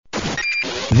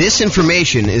This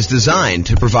information is designed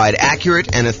to provide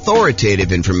accurate and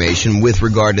authoritative information with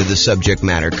regard to the subject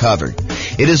matter covered.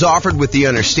 It is offered with the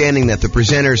understanding that the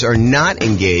presenters are not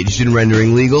engaged in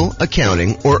rendering legal,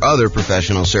 accounting, or other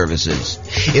professional services.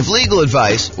 If legal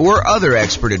advice or other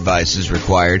expert advice is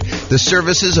required, the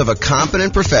services of a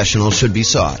competent professional should be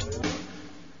sought.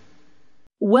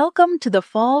 Welcome to the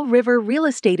Fall River Real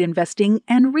Estate Investing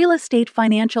and Real Estate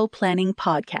Financial Planning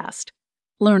Podcast.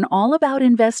 Learn all about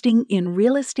investing in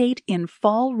real estate in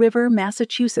Fall River,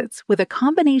 Massachusetts, with a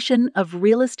combination of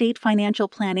real estate financial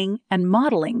planning and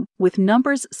modeling with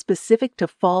numbers specific to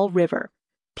Fall River,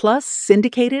 plus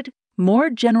syndicated, more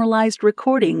generalized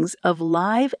recordings of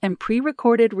live and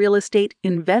pre-recorded real estate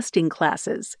investing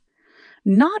classes.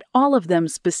 Not all of them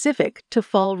specific to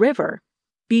Fall River.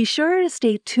 Be sure to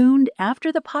stay tuned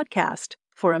after the podcast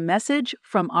for a message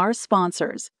from our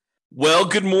sponsors. Well,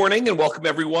 good morning and welcome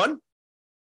everyone.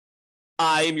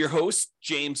 I am your host,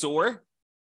 James Orr,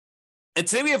 and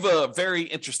today we have a very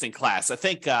interesting class. I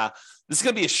think this is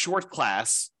going to be a short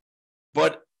class,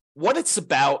 but what it's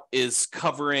about is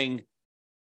covering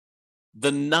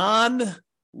the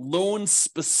non-loan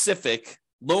specific,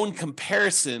 loan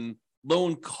comparison,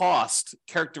 loan cost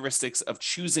characteristics of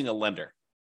choosing a lender.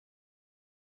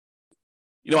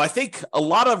 You know, I think a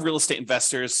lot of real estate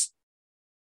investors,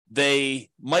 they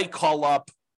might call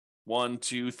up 1,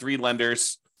 2, 3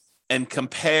 lenders and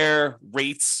compare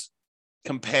rates,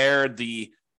 compare the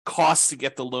cost to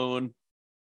get the loan.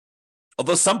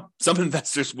 Although some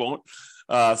investors won't.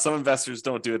 Some investors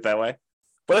don't do it that way.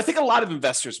 But I think a lot of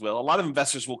investors will. A lot of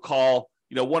investors will call,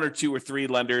 1 or 2 or 3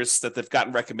 lenders that they've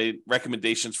gotten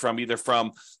recommendations from, either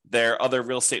from their other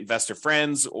real estate investor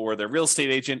friends or their real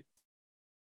estate agent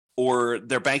or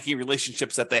their banking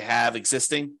relationships that they have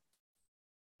existing.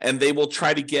 And they will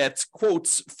try to get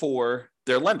quotes for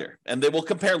their lender, and they will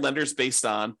compare lenders based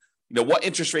on, what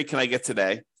interest rate can I get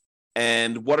today,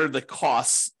 and what are the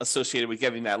costs associated with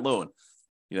getting that loan?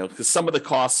 Because some of the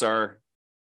costs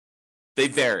they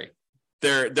vary.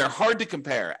 They're hard to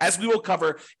compare, as we will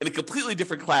cover in a completely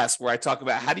different class where I talk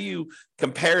about how do you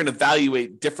compare and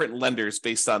evaluate different lenders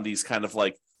based on these kind of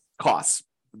like costs.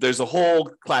 There's a whole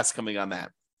class coming on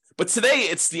that. But today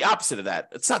it's the opposite of that.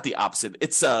 It's not the opposite.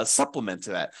 It's a supplement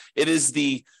to that. It is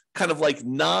the kind of like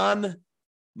non-monetary,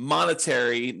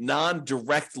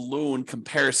 non-direct loan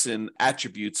comparison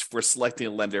attributes for selecting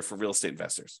a lender for real estate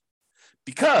investors.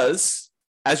 Because,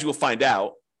 as you will find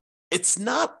out, it's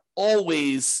not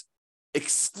always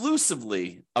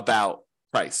exclusively about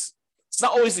price. It's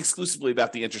not always exclusively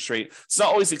about the interest rate. It's not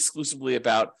always exclusively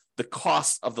about the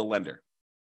cost of the lender.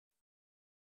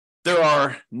 There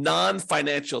are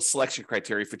non-financial selection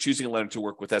criteria for choosing a lender to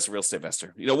work with as a real estate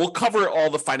investor. We'll cover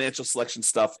all the financial selection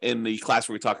stuff in the class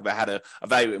where we talk about how to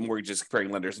evaluate mortgages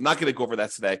comparing lenders. I'm not going to go over that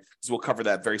today because we'll cover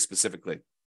that very specifically.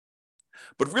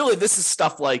 But really, this is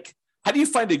stuff like, how do you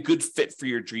find a good fit for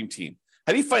your dream team?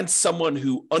 How do you find someone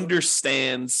who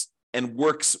understands and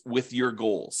works with your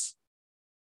goals,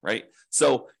 right?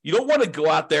 So you don't want to go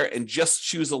out there and just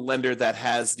choose a lender that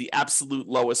has the absolute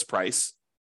lowest price.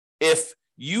 If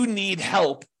you need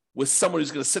help with someone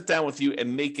who's going to sit down with you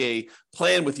and make a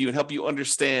plan with you and help you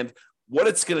understand what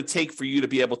it's going to take for you to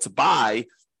be able to buy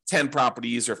 10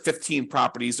 properties or 15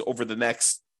 properties over the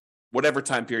next whatever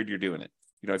time period you're doing it.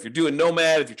 If you're doing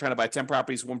Nomad, if you're trying to buy 10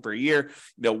 properties, 1 per year,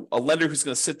 a lender who's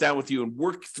going to sit down with you and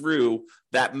work through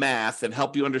that math and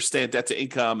help you understand debt to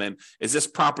income. And is this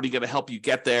property going to help you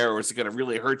get there, or is it going to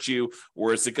really hurt you,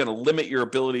 or is it going to limit your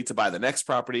ability to buy the next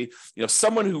property?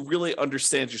 Someone who really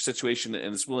understands your situation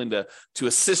and is willing to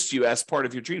assist you as part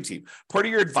of your dream team, part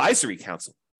of your advisory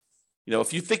council.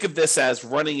 If you think of this as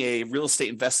running a real estate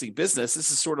investing business, this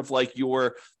is sort of like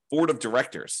your board of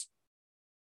directors,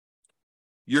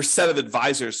 your set of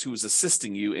advisors who is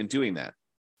assisting you in doing that.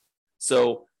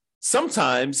 So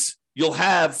sometimes you'll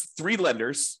have 3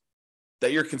 lenders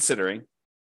that you're considering,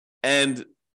 and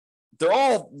they're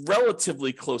all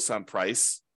relatively close on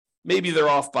price. Maybe they're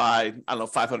off by,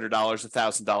 $500,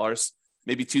 $1,000,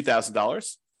 maybe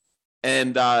 $2,000.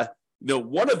 And,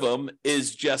 one of them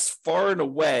is just far and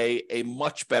away a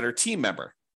much better team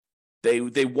member.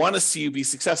 They want to see you be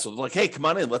successful. They're like, hey, come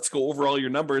on in. Let's go over all your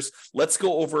numbers. Let's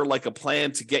go over like a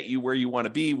plan to get you where you want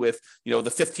to be with, the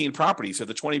 15 properties or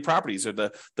the 20 properties or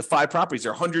the 5 properties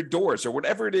or 100 doors or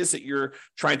whatever it is that you're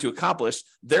trying to accomplish.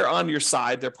 They're on your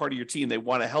side. They're part of your team. They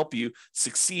want to help you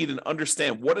succeed and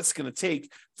understand what it's going to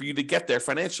take for you to get there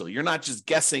financially. You're not just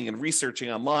guessing and researching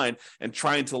online and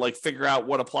trying to figure out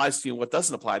what applies to you and what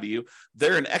doesn't apply to you.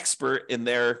 They're an expert in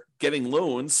their getting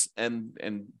loans and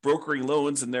brokering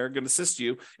loans, and they're going to assist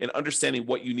you in understanding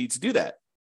what you need to do that.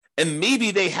 And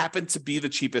maybe they happen to be the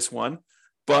cheapest one.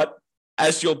 But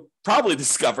as you'll probably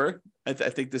discover, I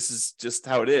think this is just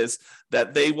how it is,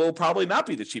 that they will probably not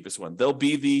be the cheapest one. They'll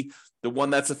be the one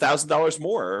that's $1,000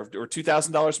 more or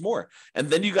 $2,000 more. And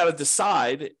then you got to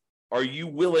decide, are you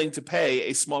willing to pay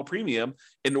a small premium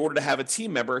in order to have a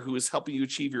team member who is helping you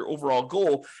achieve your overall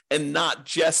goal and not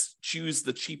just choose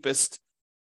the cheapest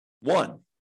one?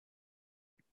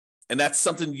 And that's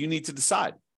something you need to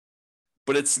decide.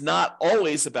 But it's not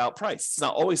always about price. It's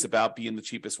not always about being the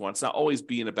cheapest one. It's not always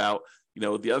being about,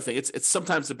 the other thing. It's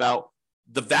sometimes about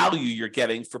the value you're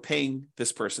getting for paying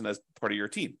this person as part of your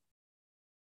team.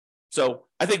 So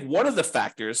I think one of the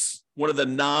factors, one of the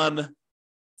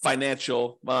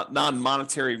non-financial,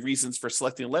 non-monetary reasons for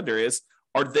selecting a lender is,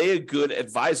 are they a good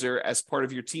advisor as part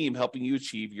of your team helping you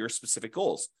achieve your specific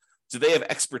goals? Do they have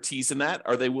expertise in that?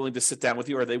 Are they willing to sit down with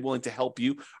you? Are they willing to help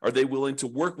you? Are they willing to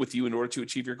work with you in order to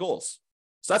achieve your goals?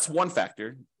 So that's one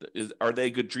factor. Are they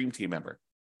a good dream team member?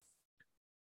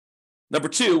 Number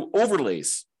two,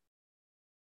 overlays.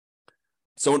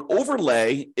 So an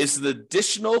overlay is an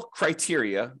additional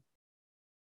criteria,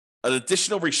 an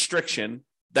additional restriction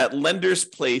that lenders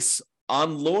place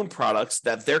on loan products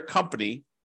that their company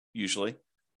usually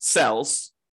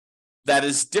sells that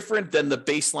is different than the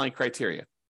baseline criteria.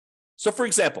 So for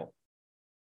example,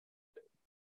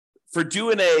 for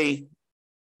doing a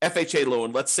FHA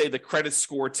loan, let's say the credit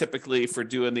score typically for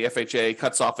doing the FHA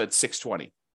cuts off at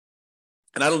 620.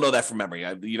 And I don't know that from memory.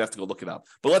 You'd have to go look it up.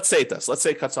 But let's say it does. Let's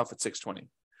say it cuts off at 620.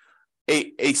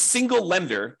 A single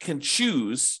lender can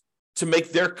choose to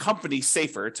make their company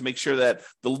safer, to make sure that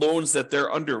the loans that they're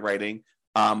underwriting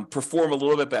perform a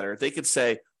little bit better. They could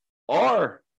say,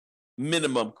 our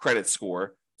minimum credit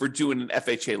score for doing an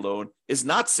FHA loan is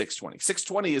not 620.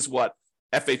 620 is what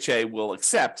FHA will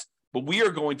accept, but we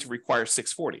are going to require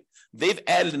 640. They've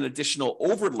added an additional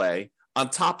overlay on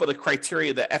top of the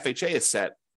criteria that FHA has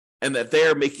set, and that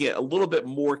they're making it a little bit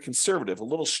more conservative, a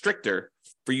little stricter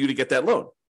for you to get that loan.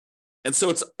 And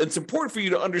so it's important for you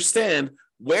to understand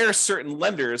where certain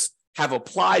lenders have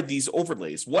applied these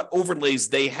overlays, what overlays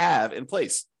they have in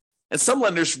place. And some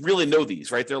lenders really know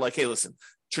these, right? They're like, hey, listen,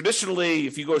 traditionally,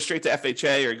 if you go straight to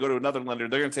FHA or you go to another lender,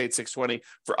 they're going to say it's 620.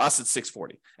 For us, it's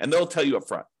 640. And they'll tell you up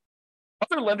front.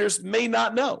 Other lenders may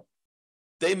not know.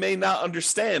 They may not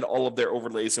understand all of their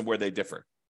overlays and where they differ,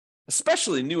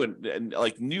 especially new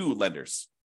lenders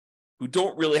who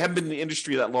haven't been in the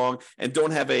industry that long and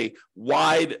don't have a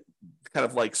wide kind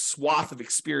of like swath of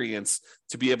experience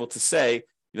to be able to say,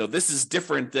 this is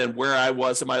different than where I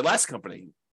was in my last company.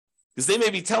 Because they may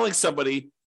be telling somebody,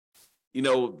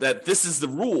 that this is the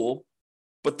rule,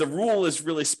 but the rule is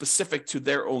really specific to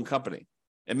their own company.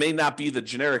 It may not be the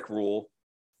generic rule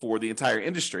for the entire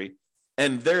industry,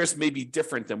 and theirs may be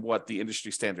different than what the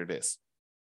industry standard is.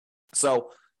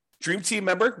 So dream team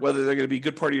member, whether they're going to be a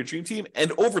good part of your dream team,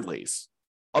 and overlays.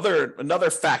 Another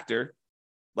factor,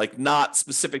 like not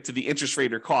specific to the interest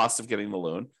rate or cost of getting the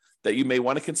loan, that you may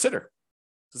want to consider.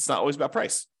 It's not always about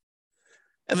price.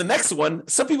 And the next one,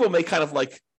 some people may kind of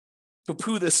like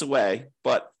poo-poo this away,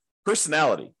 but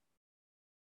personality.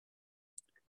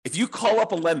 If you call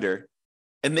up a lender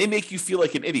and they make you feel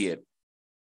like an idiot,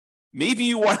 maybe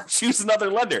you want to choose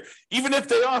another lender, even if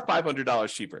they are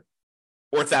 $500 cheaper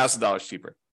or $1,000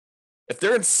 cheaper. If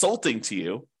they're insulting to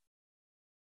you,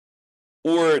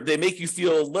 or they make you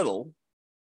feel little,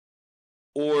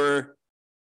 or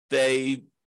they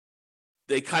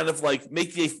kind of like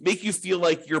make you feel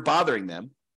like you're bothering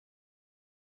them,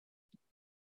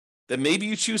 then maybe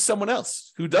you choose someone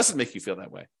else who doesn't make you feel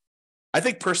that way. I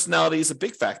think personality is a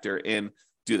big factor in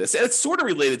do this. And it's sort of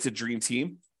related to Dream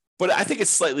Team, but I think it's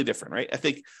slightly different, right? I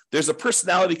think there's a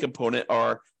personality component,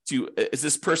 is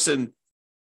this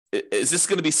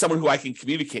going to be someone who I can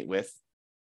communicate with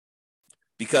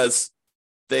because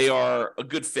they are a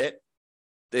good fit,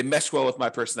 they mesh well with my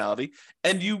personality,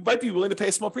 and you might be willing to pay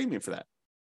a small premium for that.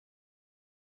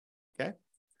 Okay?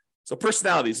 So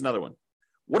personality is another one.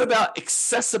 What about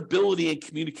accessibility and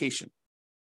communication?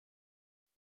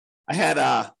 I had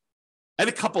a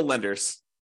couple lenders.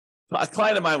 A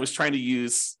client of mine was trying to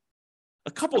use,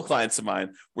 a couple clients of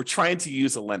mine were trying to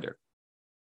use a lender.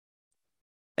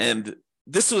 And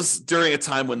this was during a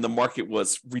time when the market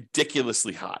was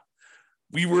ridiculously hot.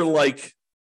 We were like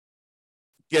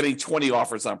getting 20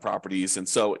 offers on properties. And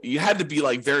so you had to be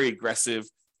like very aggressive.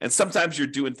 And sometimes you're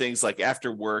doing things like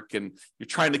after work and you're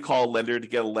trying to call a lender to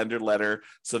get a lender letter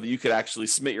so that you could actually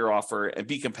submit your offer and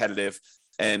be competitive.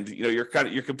 And you're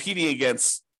competing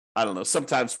against, I don't know,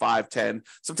 sometimes 5, 10,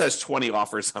 sometimes 20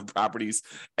 offers on properties.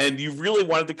 And you really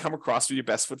wanted to come across with your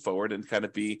best foot forward and kind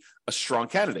of be a strong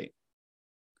candidate.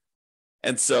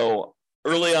 And so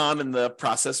early on in the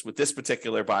process with this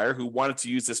particular buyer who wanted to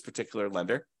use this particular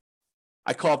lender,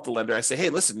 I call up the lender. I say, hey,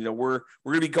 listen, we're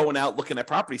going to be going out looking at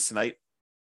properties tonight.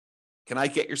 Can I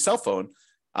get your cell phone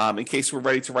in case we're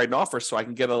ready to write an offer so I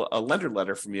can get a lender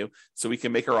letter from you so we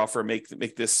can make our offer,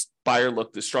 make this buyer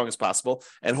look as strong as possible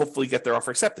and hopefully get their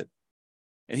offer accepted?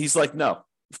 And he's like, no,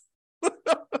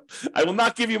 I will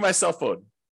not give you my cell phone.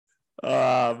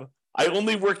 I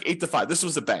only work 8 to 5. This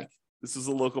was a bank. This was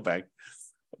a local bank.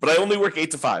 But I only work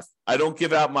 8 to 5. I don't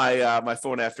give out my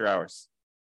phone after hours.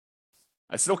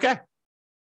 I said, okay.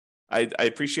 I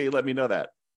appreciate you letting me know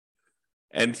that.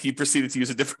 And he proceeded to use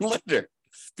a different lender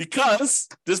because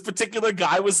this particular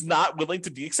guy was not willing to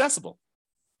be accessible.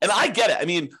 And I get it. I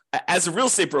mean, as a real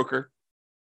estate broker,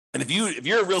 and if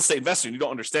you're a real estate investor and you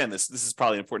don't understand this is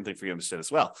probably an important thing for you to understand as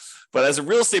well. But as a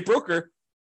real estate broker,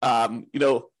 I'll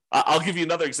give you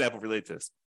another example related to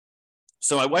this.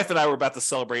 So my wife and I were about to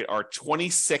celebrate our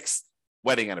 26th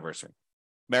wedding anniversary,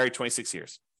 married 26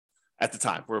 years at the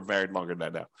time. We're married longer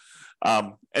than that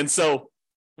now. And so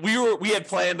we had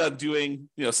planned on doing,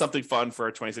 something fun for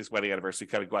our 26th wedding anniversary,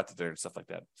 kind of go out to dinner and stuff like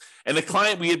that. And the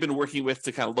client we had been working with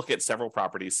to kind of look at several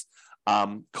properties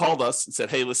called us and said,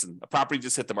 hey, listen, a property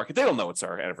just hit the market. They don't know it's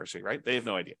our anniversary, right? They have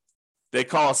no idea. They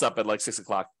call us up at like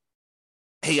 6:00.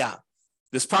 Hey,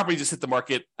 this property just hit the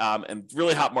market and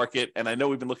really hot market. And I know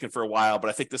we've been looking for a while, but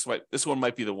I think this one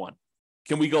might be the one.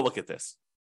 Can we go look at this?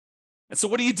 And so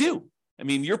what do? I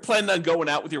mean, you're planning on going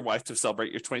out with your wife to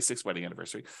celebrate your 26th wedding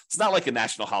anniversary. It's not like a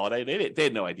national holiday. They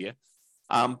had no idea.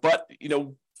 But,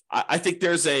 I think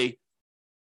there's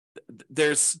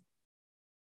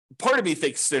part of me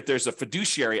thinks that there's a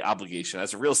fiduciary obligation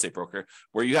as a real estate broker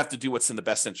where you have to do what's in the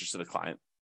best interest of the client.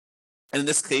 And in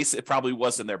this case, it probably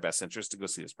was in their best interest to go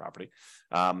see this property,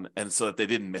 and so that they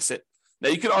didn't miss it. Now,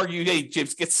 you could argue, hey,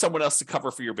 James, get someone else to cover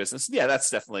for your business. Yeah,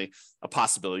 that's definitely a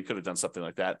possibility. You could have done something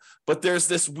like that. But there's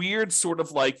this weird sort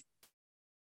of like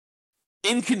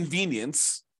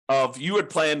inconvenience of you had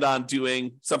planned on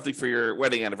doing something for your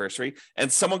wedding anniversary,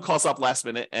 and someone calls up last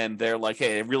minute and they're like,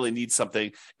 hey, I really need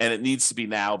something, and it needs to be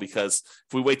now because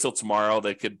if we wait till tomorrow,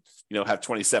 they could have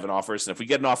 27 offers. And if we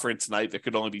get an offer in tonight, there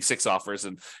could only be 6 offers.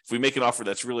 And if we make an offer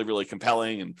that's really, really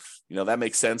compelling and, that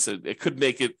makes sense, it could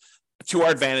make it to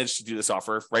our advantage to do this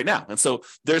offer right now. And so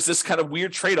there's this kind of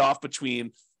weird trade-off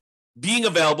between being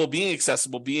available, being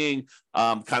accessible, being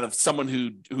kind of someone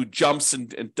who jumps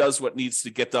and does what needs to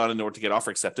get done in order to get offer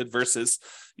accepted versus,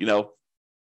 nope,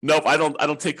 I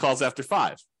don't take calls after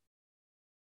 5.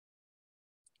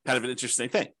 Kind of an interesting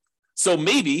thing. So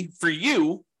maybe for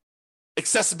you,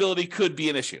 accessibility could be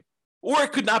an issue, or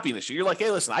it could not be an issue. You're like,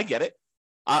 hey, listen, I get it.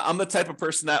 I'm the type of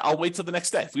person that I'll wait till the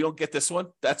next day. If we don't get this one,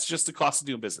 that's just the cost of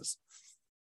doing business.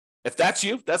 If that's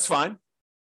you, that's fine.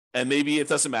 And maybe it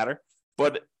doesn't matter.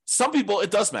 But some people, it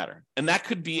does matter. And that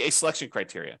could be a selection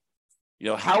criteria.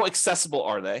 How accessible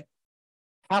are they?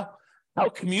 How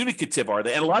communicative are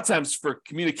they? And a lot of times for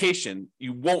communication,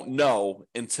 you won't know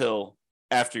until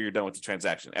after you're done with the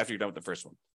transaction, after you're done with the first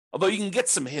one. Although you can get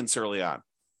some hints early on.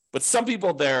 But some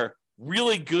people, they're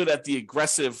really good at the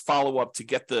aggressive follow-up to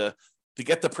get the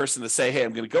person to say, hey,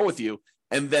 I'm going to go with you.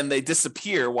 And then they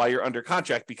disappear while you're under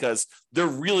contract because they're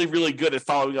really, really good at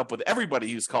following up with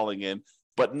everybody who's calling in,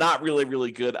 but not really,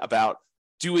 really good about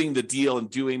doing the deal and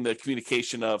doing the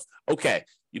communication of, okay,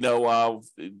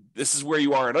 this is where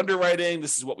you are in underwriting.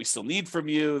 This is what we still need from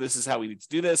you. This is how we need to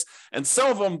do this. And some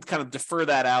of them kind of refer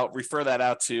that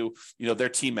out to, their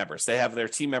team members. They have their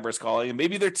team members calling, and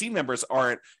maybe their team members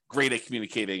aren't great at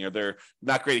communicating, or they're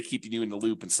not great at keeping you in the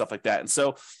loop and stuff like that. And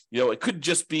so, it could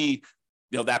just be,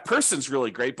 that person's really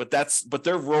great, but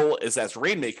their role is as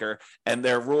rainmaker, and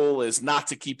their role is not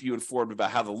to keep you informed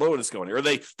about how the loan is going, or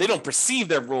they don't perceive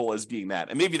their role as being that.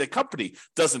 And maybe the company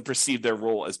doesn't perceive their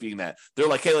role as being that. They're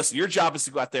like, hey, listen, your job is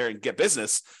to go out there and get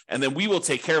business, and then we will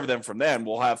take care of them from then.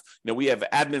 We'll have, we have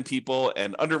admin people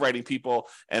and underwriting people,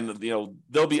 and,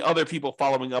 there'll be other people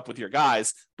following up with your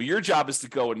guys, but your job is to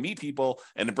go and meet people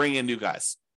and to bring in new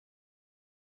guys.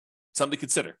 Something to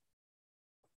consider.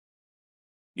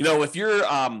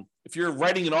 If you're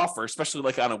writing an offer, especially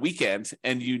like on a weekend,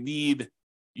 and you need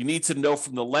to know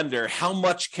from the lender how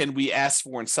much can we ask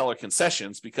for in seller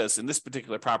concessions, because in this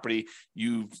particular property,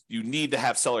 you need to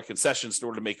have seller concessions in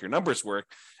order to make your numbers work,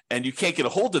 and you can't get a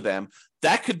hold of them,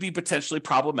 that could be potentially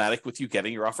problematic with you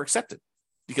getting your offer accepted,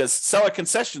 because seller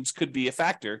concessions could be a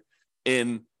factor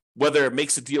in whether it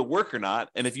makes a deal work or not.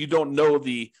 And if you don't know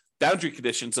the boundary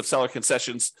conditions of seller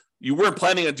concessions, you weren't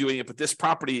planning on doing it, but this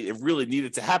property, it really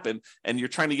needed to happen, and you're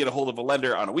trying to get a hold of a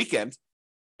lender on a weekend,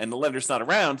 and the lender's not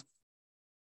around,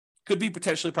 could be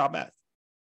potentially problematic.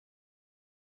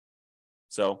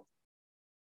 So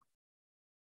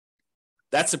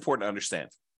That's important to understand.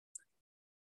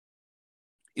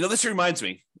 This reminds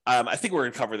me, I think we're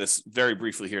going to cover this very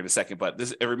briefly here in a second, but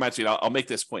it reminds me, I'll make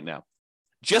this point now.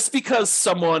 Just because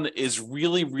someone is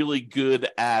really, really good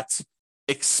at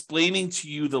explaining to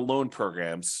you the loan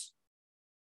programs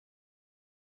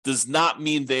does not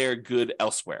mean they're good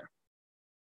elsewhere.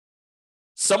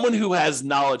 Someone who has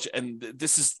knowledge, and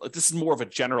this is more of a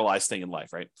generalized thing in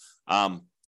life, right?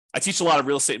 I teach a lot of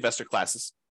real estate investor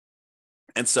classes.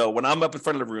 And so when I'm up in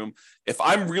front of the room, if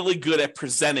I'm really good at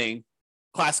presenting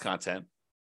class content,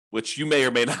 which you may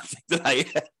or may not think that I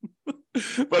am,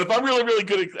 but if I'm really, really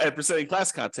good at presenting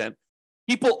class content,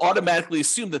 people automatically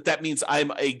assume that means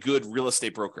I'm a good real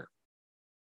estate broker,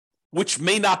 which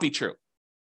may not be true.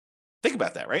 Think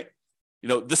about that, right?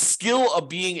 The skill of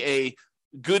being a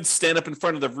good stand up in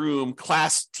front of the room,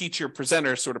 class teacher,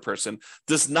 presenter sort of person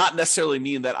does not necessarily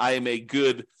mean that I am a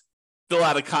good fill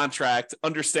out a contract,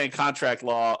 understand contract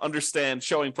law, understand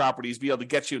showing properties, be able to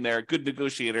get you in there, good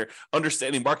negotiator,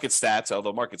 understanding market stats,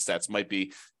 although market stats might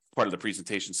be part of the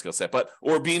presentation skill set,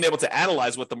 or being able to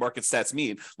analyze what the market stats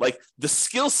mean. Like the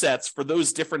skill sets for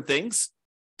those different things,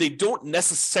 they don't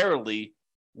necessarily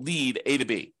lead A to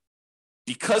B.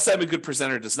 Because I'm a good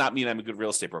presenter does not mean I'm a good real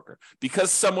estate broker.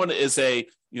 Because someone is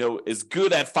is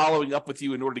good at following up with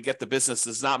you in order to get the business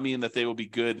does not mean that they will be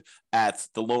good at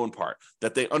the loan part,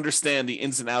 that they understand the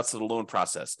ins and outs of the loan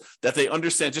process, that they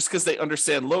understand, just because they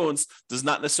understand loans does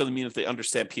not necessarily mean that they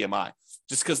understand PMI.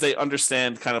 Just because they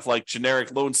understand kind of like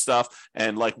generic loan stuff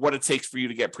and like what it takes for you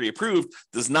to get pre-approved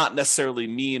does not necessarily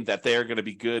mean that they are going to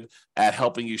be good at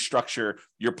helping you structure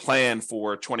your plan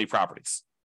for 20 properties.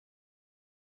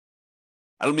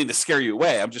 I don't mean to scare you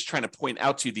away. I'm just trying to point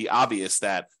out to you the obvious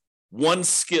that one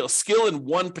skill in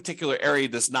one particular area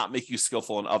does not make you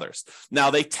skillful in others.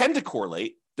 Now, they tend to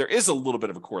correlate. There is a little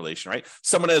bit of a correlation, right?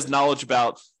 Someone has knowledge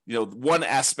about, one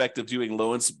aspect of doing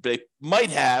loans, they might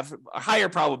have a higher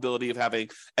probability of having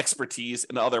expertise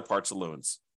in other parts of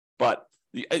loans. But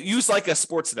use like a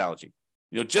sports analogy.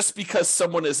 Just because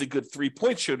someone is a good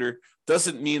 3-point shooter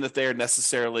doesn't mean that they're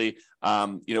necessarily,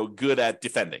 good at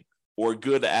defending or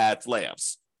good at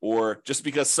layups, or just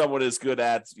because someone is good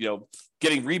at,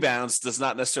 getting rebounds does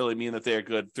not necessarily mean that they're a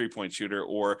good 3-point shooter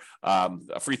or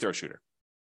a free throw shooter,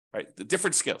 right? The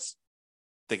different skills.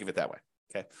 Think of it that way.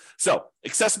 Okay. So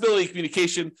accessibility,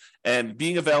 communication, and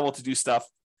being available to do stuff.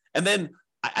 And then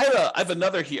I have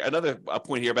another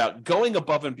point here about going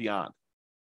above and beyond.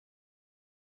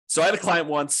 So I had a client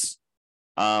once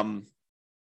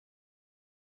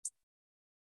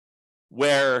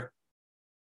where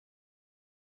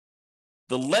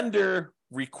the lender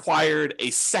required a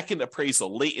second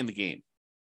appraisal late in the game.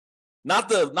 Not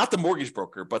the mortgage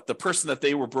broker, but the person that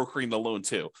they were brokering the loan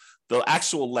to, the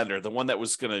actual lender, the one that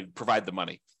was going to provide the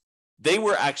money. They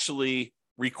were actually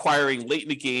requiring late in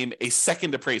the game a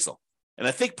second appraisal. And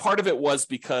I think part of it was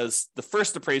because the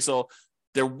first appraisal,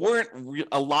 there weren't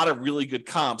a lot of really good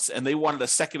comps, and they wanted a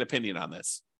second opinion on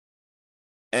this.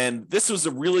 And this was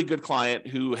a really good client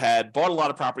who had bought a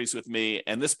lot of properties with me,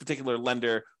 and this particular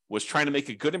lender was trying to make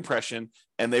a good impression,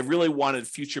 and they really wanted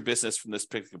future business from this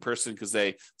particular person because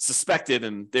they suspected,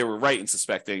 and they were right in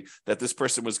suspecting, that this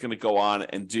person was going to go on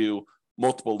and do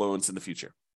multiple loans in the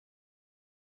future.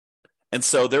 And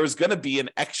so there was going to be an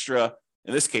extra,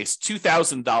 in this case,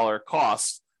 $2,000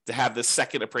 cost to have this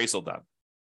second appraisal done.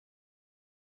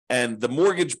 And the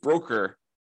mortgage broker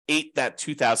ate that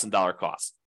 $2,000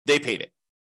 cost. They paid it.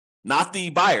 Not the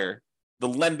buyer, the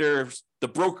lender, the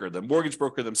broker, the mortgage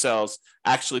broker themselves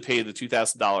actually paid the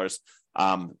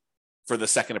 $2,000 for the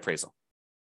second appraisal.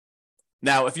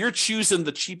 Now, if you're choosing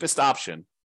the cheapest option,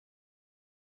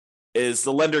 is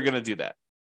the lender going to do that?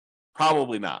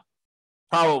 Probably not.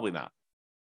 Probably not.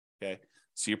 Okay.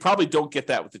 So you probably don't get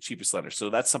that with the cheapest lender. So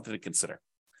that's something to consider.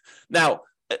 Now,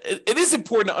 it is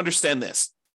important to understand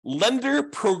this. Lender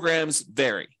programs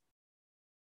vary.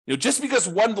 Just because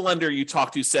one lender you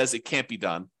talk to says it can't be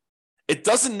done, it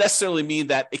doesn't necessarily mean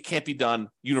that it can't be done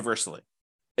universally.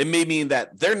 It may mean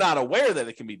that they're not aware that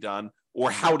it can be done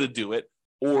or how to do it,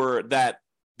 or that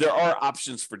there are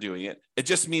options for doing it. It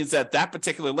just means that that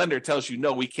particular lender tells you,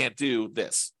 no, we can't do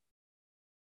this.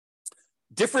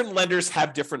 Different lenders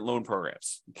have different loan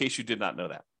programs, in case you did not know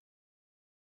that.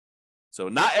 So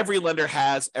not every lender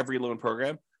has every loan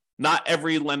program. Not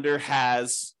every lender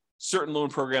has certain loan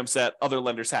programs that other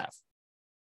lenders have.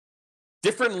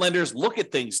 Different lenders look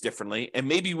at things differently and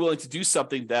may be willing to do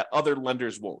something that other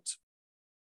lenders won't.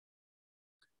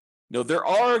 There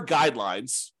are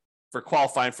guidelines for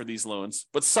qualifying for these loans,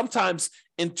 but sometimes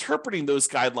interpreting those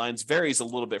guidelines varies a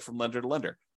little bit from lender to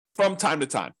lender from time to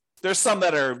time. There's some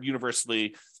that are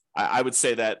universally I would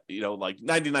say that, like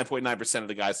 99.9% of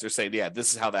the guys, they're saying, yeah,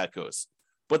 this is how that goes.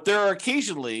 But there are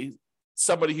occasionally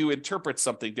somebody who interprets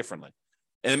something differently.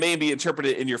 And it may be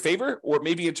interpreted in your favor, or it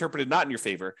may be interpreted not in your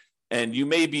favor. And you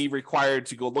may be required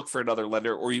to go look for another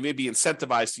lender, or you may be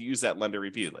incentivized to use that lender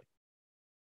repeatedly.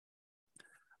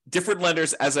 Different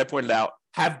lenders, as I pointed out,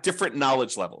 have different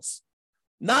knowledge levels.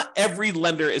 Not every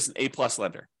lender is an A+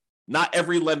 lender. Not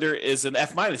every lender is an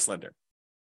F- lender.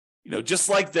 Just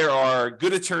like there are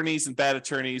good attorneys and bad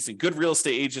attorneys, and good real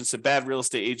estate agents and bad real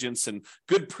estate agents, and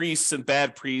good priests and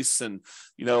bad priests, and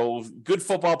good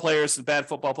football players and bad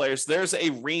football players, there's a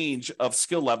range of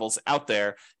skill levels out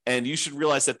there, and you should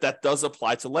realize that that does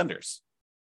apply to lenders.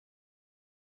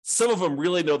 Some of them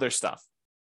really know their stuff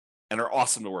and are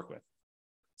awesome to work with.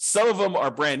 Some of them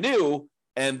are brand new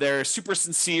and they're super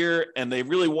sincere and they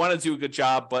really want to do a good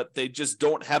job, but they just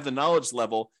don't have the knowledge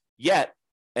level yet.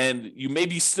 And you may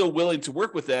be still willing to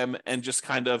work with them and just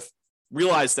kind of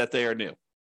realize that they are new.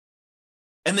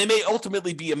 And they may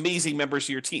ultimately be amazing members of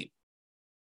your team.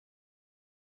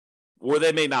 Or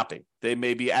they may not be. They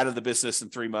may be out of the business in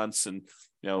 3 months and,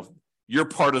 you're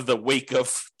part of the wake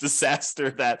of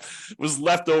disaster that was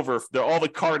left over, all the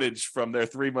carnage from their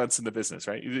 3 months in the business,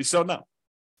 right? You just don't know.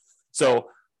 So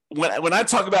when I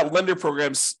talk about lender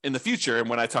programs in the future, and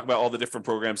when I talk about all the different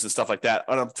programs and stuff like that,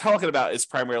 what I'm talking about is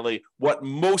primarily what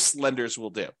most lenders will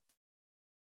do.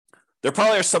 There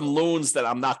probably are some loans that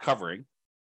I'm not covering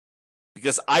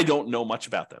because I don't know much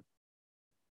about them.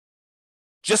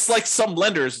 Just like some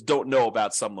lenders don't know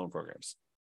about some loan programs.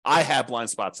 I have blind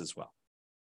spots as well.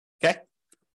 Okay?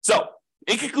 So,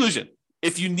 in conclusion,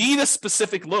 if you need a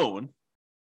specific loan,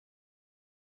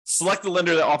 select the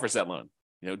lender that offers that loan.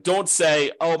 Don't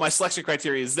say, oh, my selection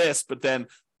criteria is this, but then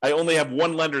I only have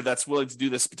one lender that's willing to do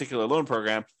this particular loan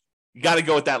program. You got to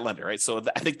go with that lender, right? So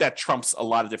I think that trumps a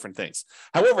lot of different things.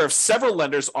 However, if several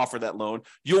lenders offer that loan,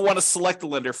 you'll want to select the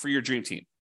lender for your dream team.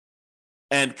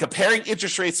 And comparing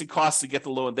interest rates and costs to get the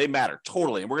loan, they matter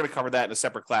totally. And we're going to cover that in a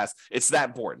separate class. It's that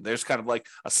important. There's kind of like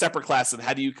a separate class of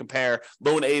how do you compare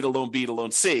loan A to loan B to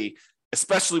loan C,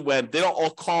 especially when they don't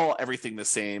all call everything the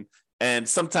same. And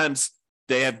sometimes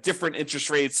they have different interest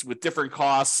rates with different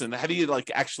costs. And how do you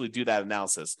actually do that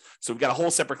analysis? So we've got a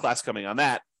whole separate class coming on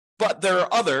that. But there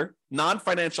are other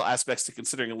non-financial aspects to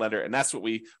considering a lender, and that's what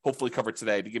we hopefully covered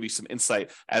today to give you some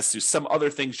insight as to some other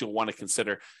things you'll want to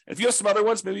consider. And if you have some other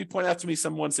ones, maybe point out to me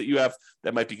some ones that you have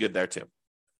that might be good there too.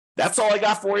 That's all I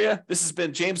got for you. This has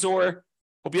been James Orr.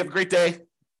 Hope you have a great day.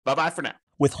 Bye-bye for now.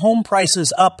 With home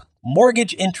prices up,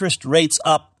 mortgage interest rates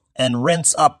up, and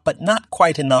rents up, but not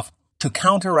quite enough to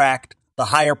counteract the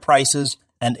higher prices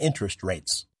and interest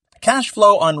rates. Cash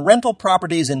flow on rental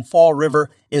properties in Fall River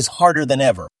is harder than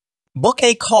ever. Book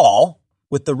a call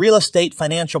with the Real Estate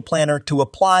Financial Planner to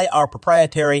apply our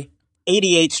proprietary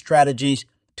 88 strategies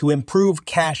to improve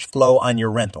cash flow on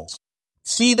your rentals.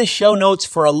 See the show notes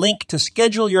for a link to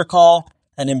schedule your call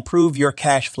and improve your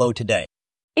cash flow today.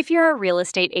 If you're a real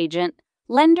estate agent,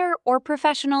 lender, or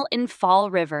professional in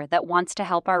Fall River that wants to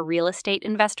help our real estate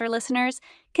investor listeners,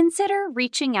 consider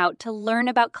reaching out to learn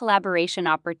about collaboration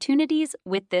opportunities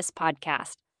with this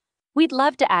podcast. We'd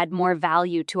love to add more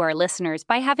value to our listeners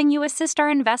by having you assist our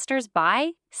investors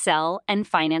buy, sell, and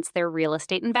finance their real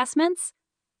estate investments.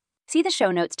 See the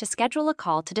show notes to schedule a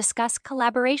call to discuss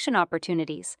collaboration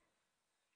opportunities.